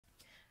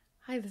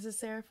Hi, this is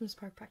Sarah from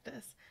Spark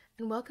Practice,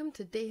 and welcome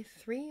to day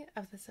 3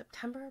 of the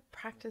September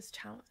Practice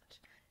Challenge.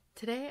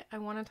 Today, I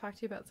want to talk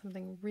to you about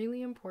something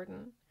really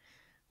important,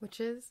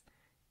 which is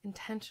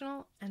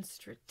intentional and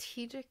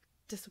strategic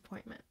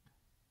disappointment.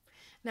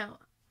 Now,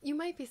 you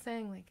might be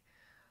saying,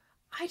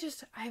 I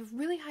have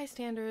really high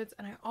standards,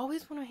 and I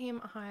always want to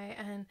aim high,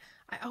 and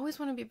I always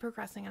want to be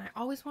progressing, and I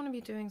always want to be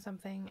doing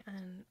something,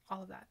 and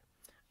all of that.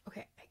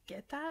 Okay, I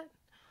get that.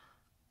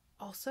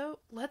 Also,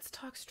 let's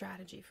talk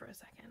strategy for a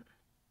second.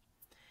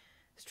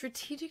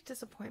 Strategic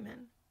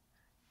disappointment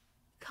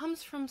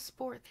comes from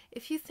sport.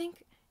 If you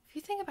think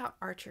about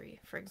archery,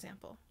 for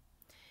example,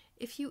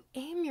 if you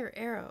aim your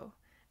arrow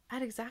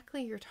at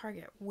exactly your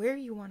target where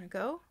you want to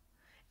go,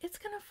 it's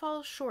going to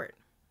fall short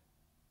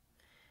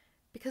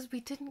because we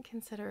didn't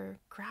consider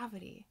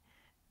gravity,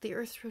 the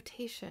Earth's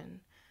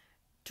rotation,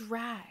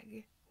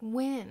 drag,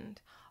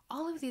 wind,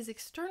 all of these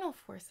external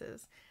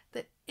forces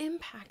that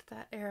impact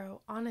that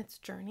arrow on its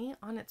journey,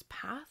 on its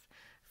path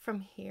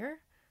from here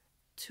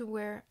to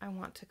where I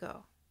want to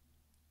go.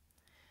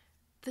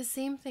 The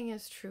same thing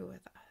is true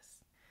with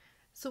us.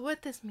 So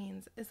what this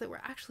means is that we're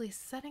actually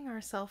setting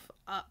ourselves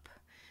up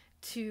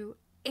to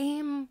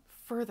aim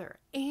further,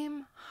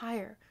 aim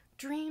higher,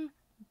 dream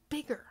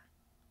bigger,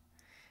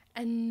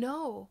 and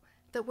know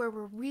that where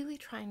we're really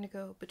trying to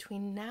go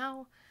between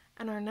now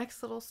and our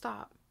next little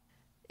stop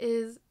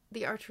is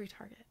the archery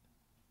target,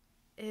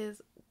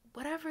 is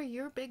whatever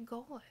your big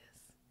goal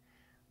is.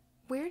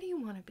 Where do you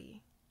want to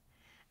be?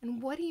 And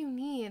what do you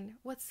need?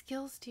 What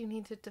skills do you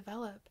need to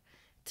develop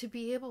to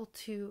be able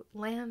to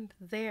land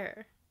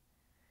there?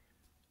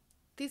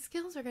 These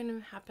skills are going to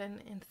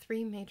happen in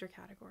 3 major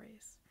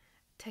categories: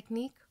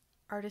 technique,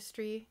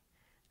 artistry,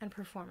 and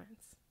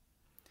performance.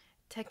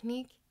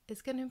 Technique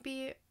is going to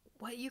be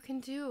what you can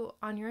do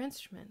on your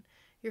instrument,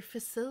 your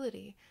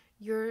facility,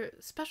 your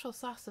special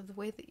sauce of the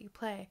way that you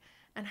play,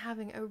 and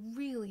having a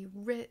really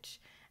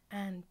rich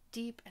and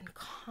deep and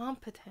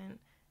competent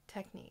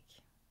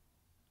technique.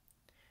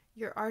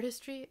 Your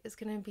artistry is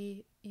going to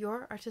be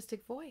your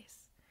artistic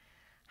voice.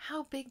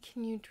 How big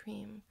can you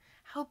dream?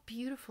 How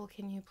beautiful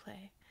can you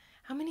play?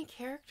 How many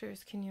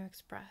characters can you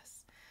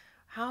express?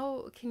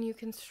 How can you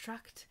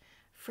construct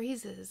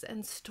phrases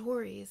and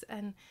stories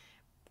and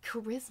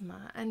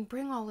charisma and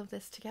bring all of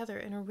this together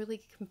in a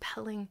really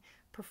compelling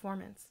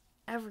performance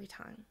every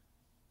time?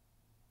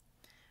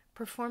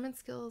 Performance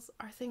skills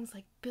are things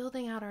like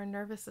building out our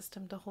nervous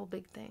system to hold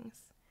big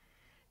things,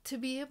 to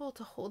be able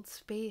to hold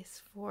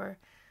space for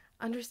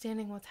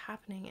understanding what's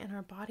happening in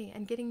our body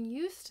and getting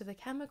used to the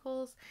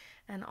chemicals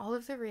and all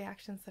of the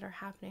reactions that are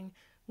happening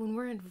when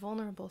we're in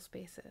vulnerable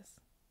spaces.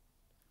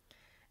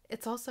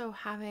 It's also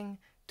having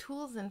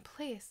tools in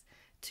place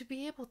to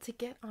be able to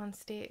get on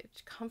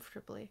stage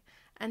comfortably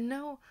and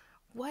know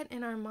what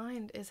in our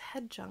mind is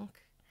head junk,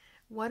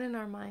 what in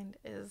our mind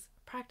is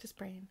practice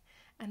brain,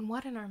 and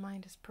what in our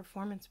mind is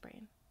performance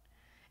brain.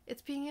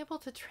 It's being able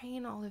to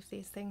train all of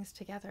these things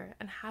together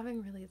and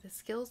having really the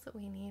skills that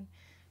we need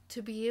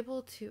to be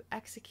able to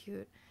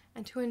execute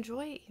and to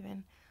enjoy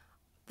even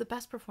the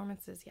best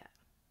performances yet.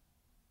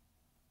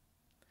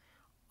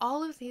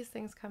 All of these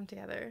things come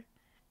together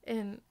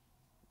in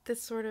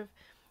this sort of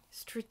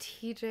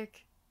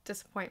strategic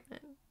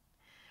disappointment,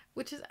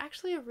 which is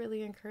actually a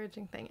really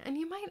encouraging thing. And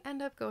you might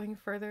end up going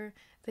further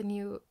than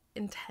you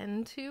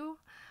intend to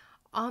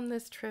on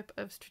this trip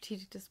of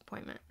strategic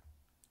disappointment.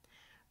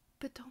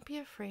 But don't be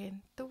afraid.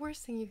 The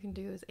worst thing you can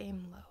do is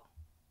aim low.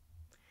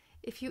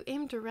 If you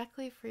aim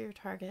directly for your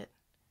target,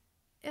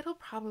 it'll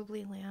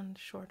probably land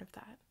short of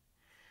that.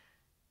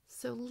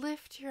 So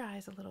lift your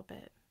eyes a little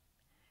bit.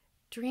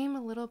 Dream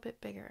a little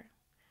bit bigger.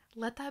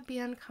 Let that be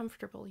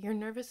uncomfortable. Your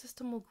nervous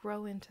system will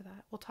grow into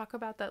that. We'll talk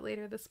about that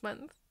later this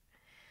month.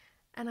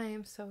 And I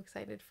am so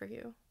excited for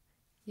you.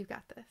 You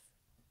got this.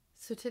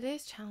 So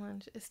today's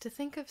challenge is to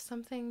think of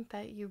something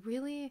that you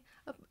really,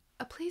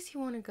 a place you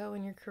want to go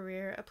in your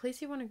career, a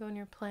place you want to go in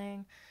your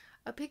playing,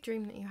 a big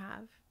dream that you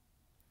have.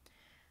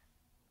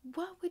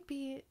 What would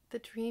be the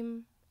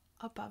dream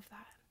above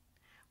that?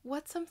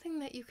 What's something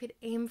that you could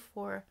aim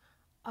for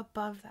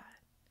above that,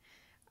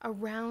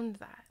 around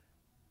that,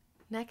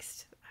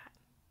 next to that?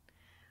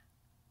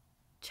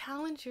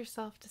 Challenge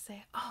yourself to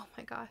say, oh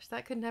my gosh,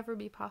 that could never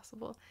be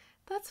possible.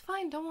 That's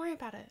fine, don't worry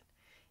about it.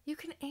 You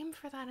can aim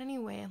for that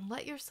anyway and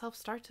let yourself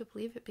start to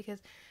believe it,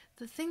 because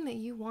the thing that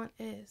you want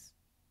is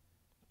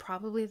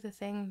probably the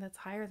thing that's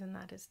higher than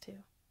that is too.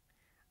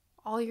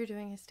 All you're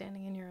doing is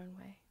standing in your own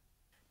way.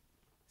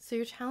 So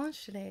your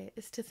challenge today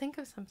is to think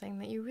of something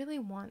that you really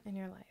want in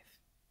your life.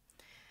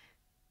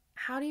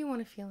 How do you want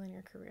to feel in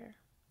your career?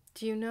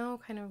 Do you know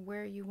kind of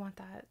where you want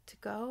that to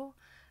go?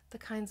 The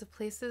kinds of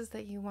places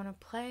that you want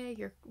to play,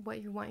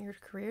 what you want your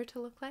career to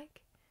look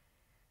like?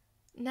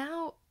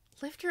 Now,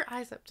 lift your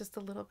eyes up just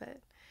a little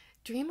bit.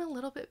 Dream a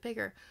little bit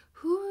bigger.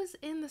 Who's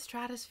in the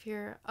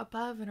stratosphere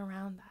above and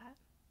around that?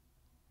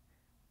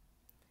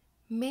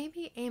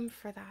 Maybe aim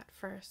for that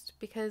first,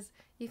 because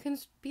you can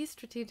be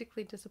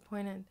strategically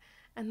disappointed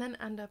and then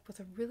end up with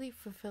a really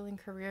fulfilling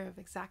career of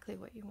exactly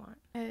what you want.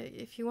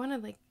 If you want to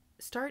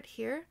start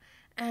here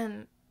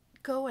and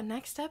go a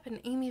next step and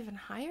aim even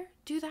higher,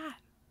 do that.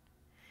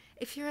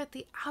 If you're at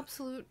the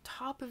absolute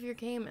top of your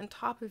game and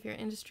top of your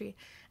industry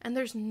and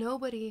there's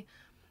nobody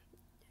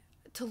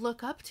to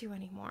look up to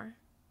anymore,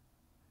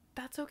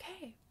 that's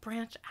okay.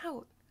 Branch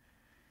out.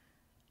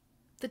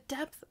 The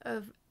depth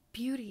of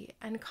beauty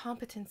and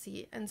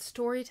competency and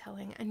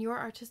storytelling and your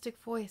artistic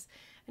voice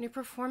and your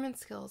performance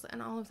skills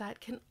and all of that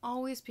can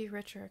always be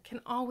richer, can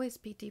always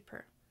be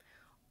deeper.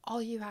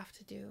 All you have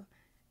to do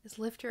is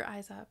lift your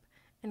eyes up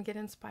and get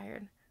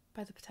inspired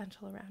by the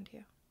potential around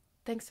you.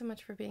 Thanks so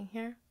much for being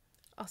here.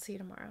 I'll see you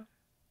tomorrow.